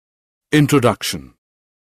Introduction.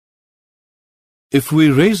 If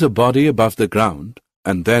we raise a body above the ground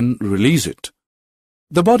and then release it,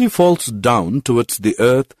 the body falls down towards the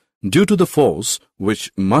earth due to the force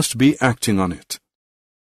which must be acting on it.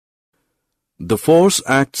 The force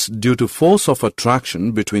acts due to force of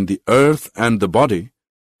attraction between the earth and the body,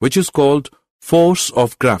 which is called force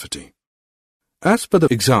of gravity. As per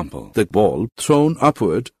the example, the ball thrown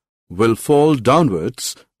upward will fall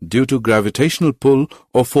downwards due to gravitational pull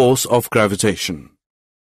or force of gravitation.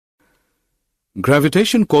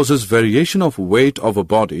 Gravitation causes variation of weight of a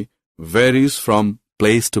body, varies from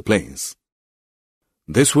place to place.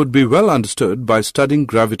 This would be well understood by studying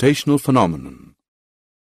gravitational phenomenon.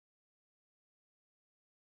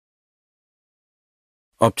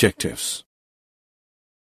 Objectives.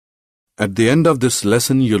 At the end of this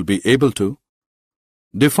lesson, you'll be able to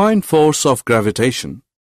define force of gravitation,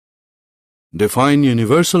 define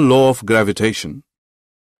universal law of gravitation,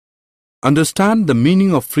 understand the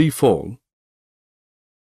meaning of free fall,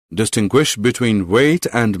 distinguish between weight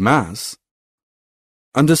and mass,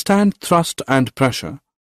 understand thrust and pressure,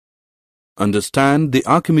 understand the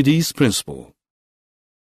Archimedes principle.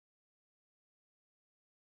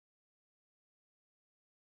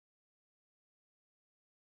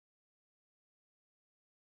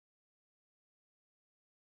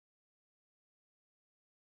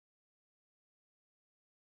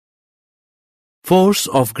 Force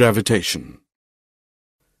of gravitation.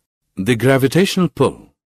 The gravitational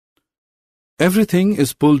pull. Everything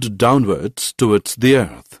is pulled downwards towards the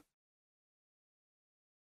earth.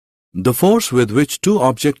 The force with which two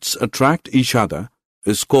objects attract each other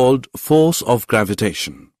is called force of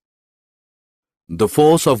gravitation. The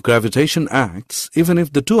force of gravitation acts even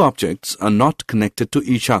if the two objects are not connected to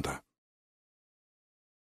each other.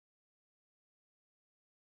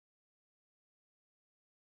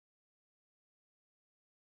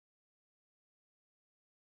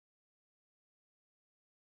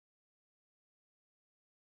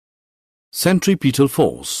 Centripetal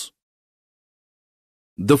force.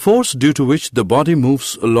 The force due to which the body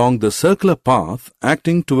moves along the circular path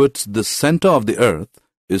acting towards the center of the earth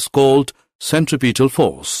is called centripetal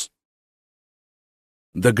force.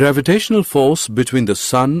 The gravitational force between the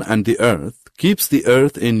sun and the earth keeps the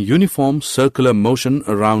earth in uniform circular motion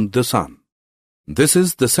around the sun. This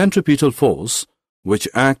is the centripetal force which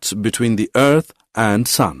acts between the earth and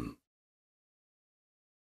sun.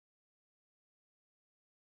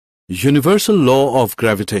 Universal law of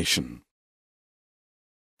gravitation.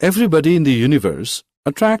 Everybody in the universe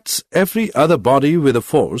attracts every other body with a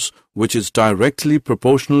force which is directly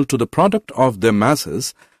proportional to the product of their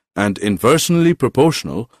masses and inversely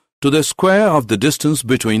proportional to the square of the distance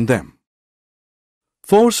between them.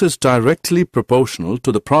 Force is directly proportional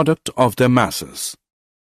to the product of their masses.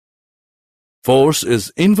 Force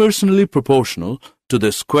is inversely proportional to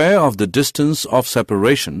the square of the distance of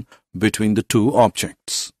separation between the two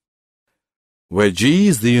objects, where g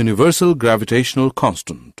is the universal gravitational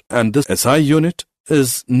constant and the SI unit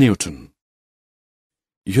is Newton.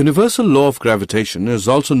 Universal law of gravitation is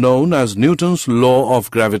also known as Newton's law of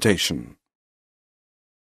gravitation.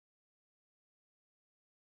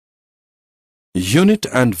 Unit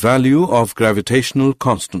and value of gravitational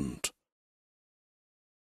constant.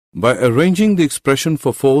 By arranging the expression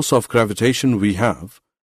for force of gravitation, we have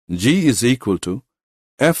g is equal to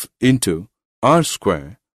F into r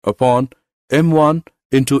square upon m1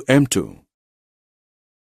 into m2.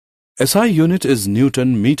 SI unit is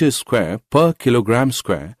Newton meter square per kilogram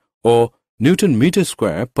square or Newton meter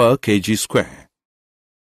square per kg square.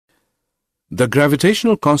 The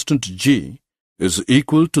gravitational constant g is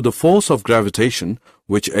equal to the force of gravitation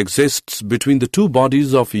which exists between the two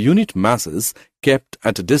bodies of unit masses kept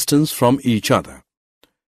at a distance from each other.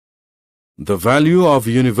 The value of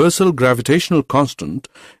universal gravitational constant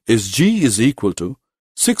is g is equal to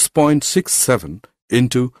 6.67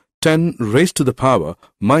 into 10 raised to the power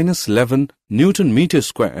minus 11 Newton meter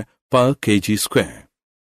square per kg square.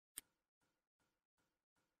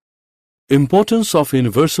 Importance of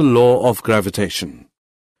universal law of gravitation.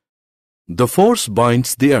 The force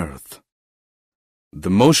binds the earth,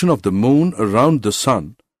 the motion of the moon around the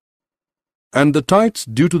sun, and the tides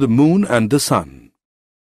due to the moon and the sun.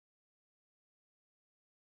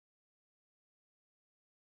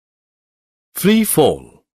 Free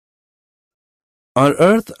fall. Our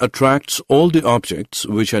earth attracts all the objects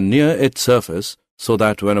which are near its surface so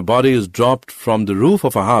that when a body is dropped from the roof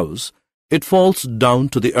of a house, it falls down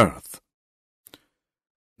to the earth.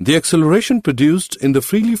 The acceleration produced in the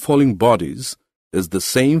freely falling bodies is the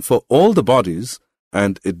same for all the bodies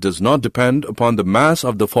and it does not depend upon the mass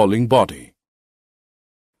of the falling body.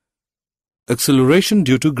 Acceleration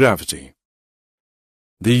due to gravity.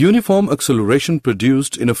 The uniform acceleration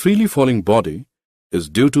produced in a freely falling body is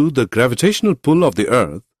due to the gravitational pull of the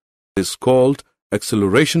earth is called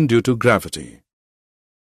acceleration due to gravity.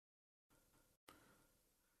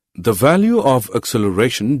 The value of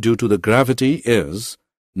acceleration due to the gravity is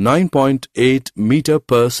 9.8 meter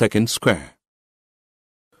per second square.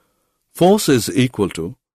 Force is equal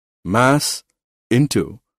to mass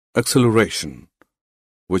into acceleration,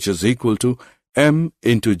 which is equal to m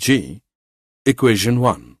into g, equation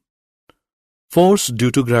 1. Force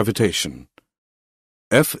due to gravitation.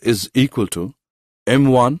 F is equal to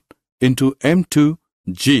m1 into m2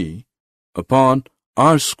 g upon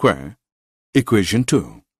r square, equation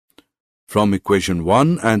 2. From equation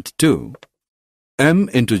 1 and 2, m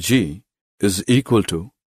into g is equal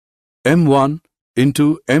to m1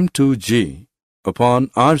 into m2 g upon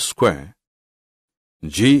r square.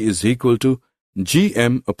 G is equal to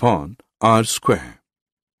gm upon r square.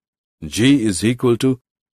 G is equal to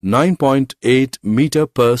 9.8 meter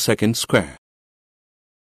per second square.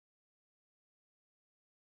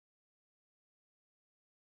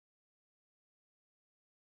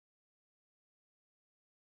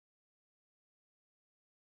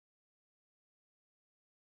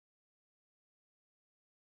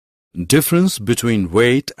 Difference between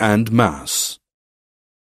weight and mass.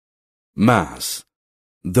 Mass.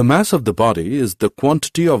 The mass of the body is the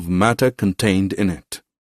quantity of matter contained in it.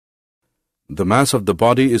 The mass of the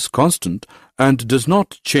body is constant and does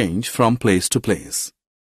not change from place to place.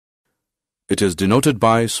 It is denoted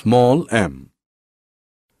by small m.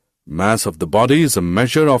 Mass of the body is a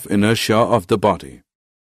measure of inertia of the body.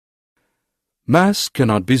 Mass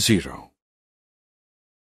cannot be zero.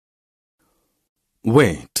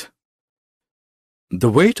 Weight. The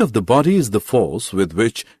weight of the body is the force with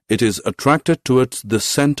which it is attracted towards the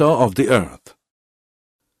center of the earth.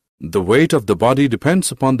 The weight of the body depends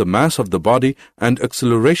upon the mass of the body and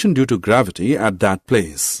acceleration due to gravity at that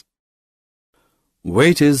place.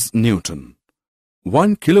 Weight is Newton.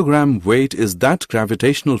 1 kilogram weight is that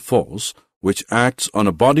gravitational force which acts on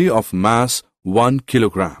a body of mass 1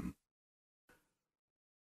 kilogram.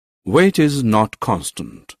 Weight is not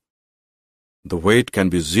constant. The weight can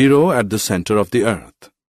be zero at the center of the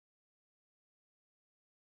earth.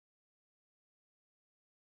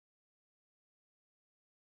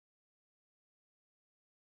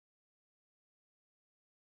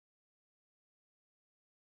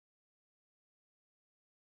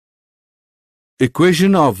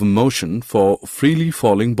 Equation of motion for freely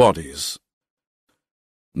falling bodies.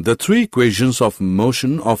 The three equations of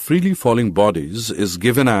motion of freely falling bodies is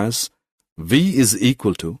given as V is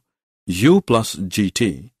equal to U plus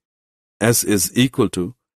gt, S is equal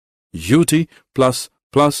to ut plus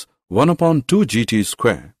 1 upon 2 gt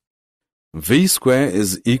square, V square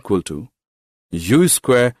is equal to U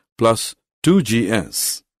square plus 2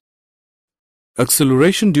 gs.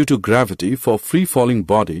 Acceleration due to gravity for free falling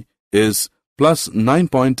body is plus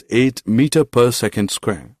 9.8 meter per second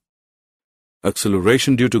square.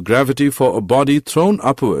 Acceleration due to gravity for a body thrown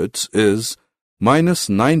upwards is minus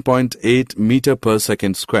 9.8 meter per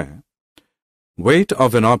second square. Weight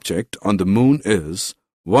of an object on the moon is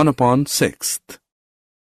 1 upon 6th.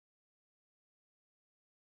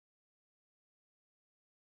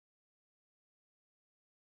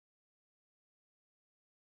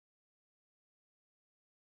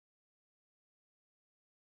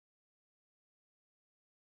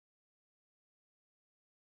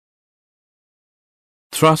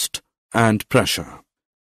 Thrust and pressure.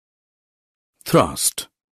 Thrust.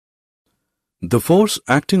 The force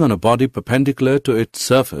acting on a body perpendicular to its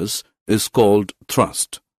surface is called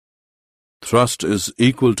thrust. Thrust is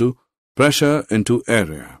equal to pressure into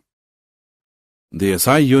area. The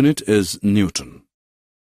SI unit is Newton.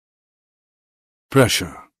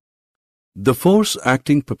 Pressure. The force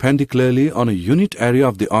acting perpendicularly on a unit area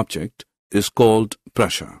of the object is called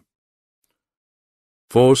pressure.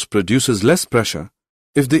 Force produces less pressure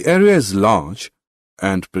if the area is large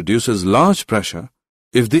and produces large pressure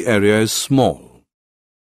if the area is small.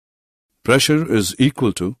 Pressure is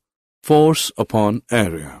equal to force upon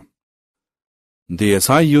area. The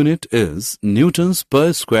SI unit is newtons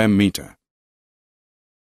per square meter.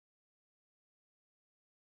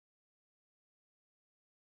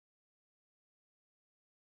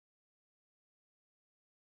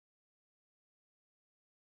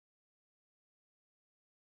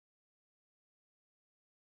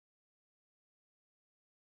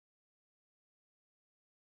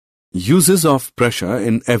 Uses of pressure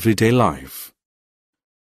in everyday life.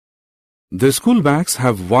 The school bags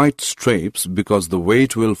have white stripes because the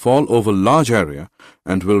weight will fall over large area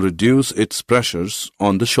and will reduce its pressures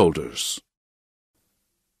on the shoulders.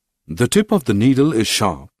 The tip of the needle is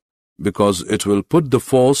sharp because it will put the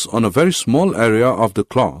force on a very small area of the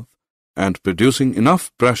cloth and producing enough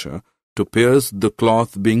pressure to pierce the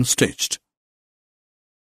cloth being stitched.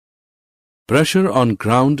 Pressure on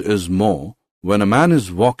ground is more when a man is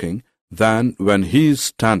walking than when he is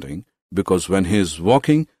standing, because when he is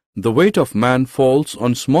walking, the weight of man falls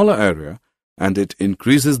on smaller area and it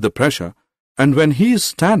increases the pressure, and when he is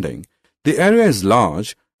standing, the area is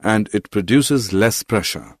large and it produces less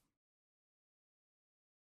pressure.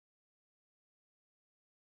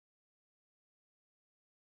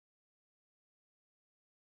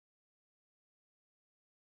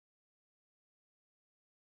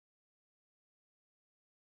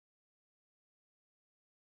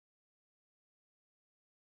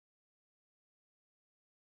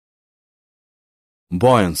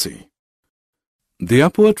 Buoyancy. The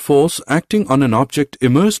upward force acting on an object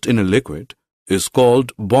immersed in a liquid is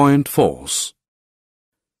called buoyant force.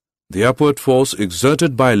 The upward force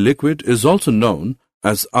exerted by a liquid is also known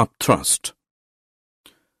as upthrust.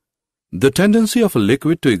 The tendency of a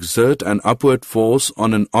liquid to exert an upward force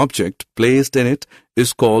on an object placed in it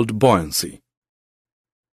is called buoyancy.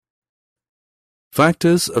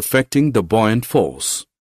 Factors affecting the buoyant force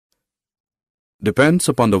depends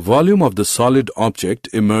upon the volume of the solid object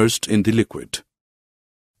immersed in the liquid.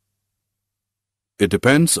 It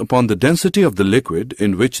depends upon the density of the liquid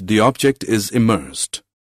in which the object is immersed.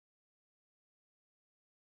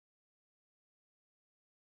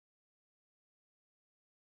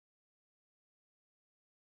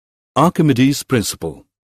 Archimedes' principle.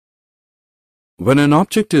 When an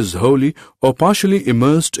object is wholly or partially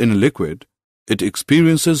immersed in a liquid, it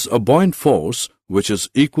experiences a buoyant force which is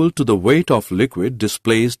equal to the weight of liquid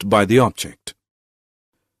displaced by the object.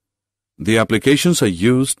 The applications are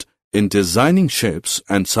used in designing ships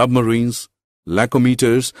and submarines,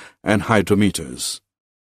 lacometers and hydrometers.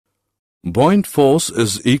 Buoyant force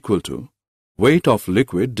is equal to weight of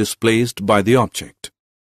liquid displaced by the object.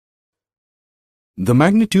 The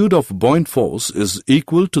magnitude of buoyant force is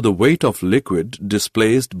equal to the weight of liquid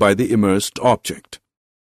displaced by the immersed object.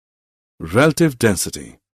 Relative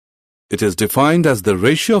density. It is defined as the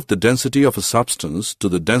ratio of the density of a substance to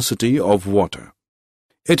the density of water.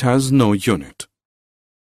 It has no unit.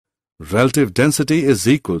 Relative density is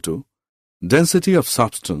equal to density of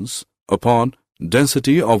substance upon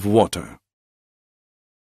density of water.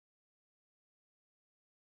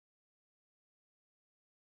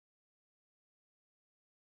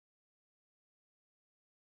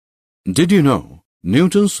 Did you know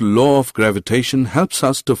Newton's law of gravitation helps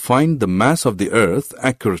us to find the mass of the earth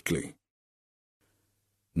accurately?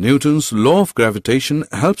 Newton's law of gravitation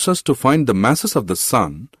helps us to find the masses of the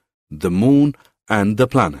sun, the moon, and the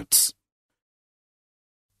planets.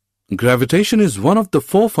 Gravitation is one of the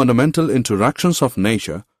four fundamental interactions of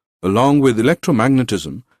nature, along with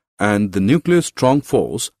electromagnetism and the nuclear strong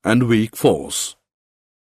force and weak force.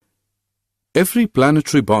 Every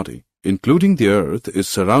planetary body, including the Earth, is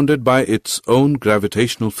surrounded by its own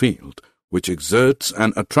gravitational field, which exerts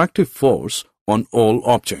an attractive force on all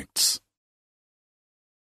objects.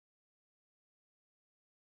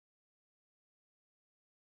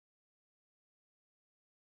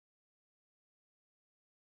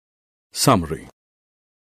 Summary.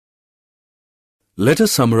 Let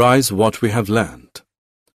us summarize what we have learned.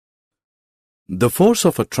 The force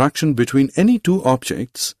of attraction between any two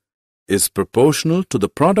objects is proportional to the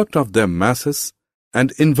product of their masses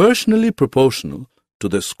and inversely proportional to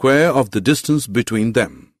the square of the distance between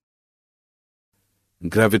them.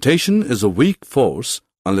 Gravitation is a weak force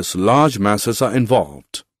unless large masses are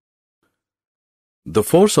involved. The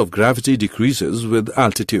force of gravity decreases with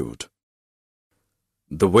altitude.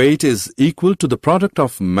 The weight is equal to the product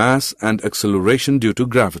of mass and acceleration due to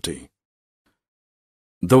gravity.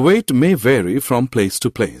 The weight may vary from place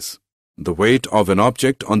to place. The weight of an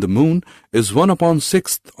object on the moon is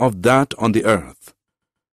 1/6 of that on the earth.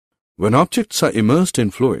 When objects are immersed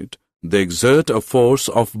in fluid, they exert a force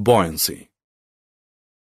of buoyancy.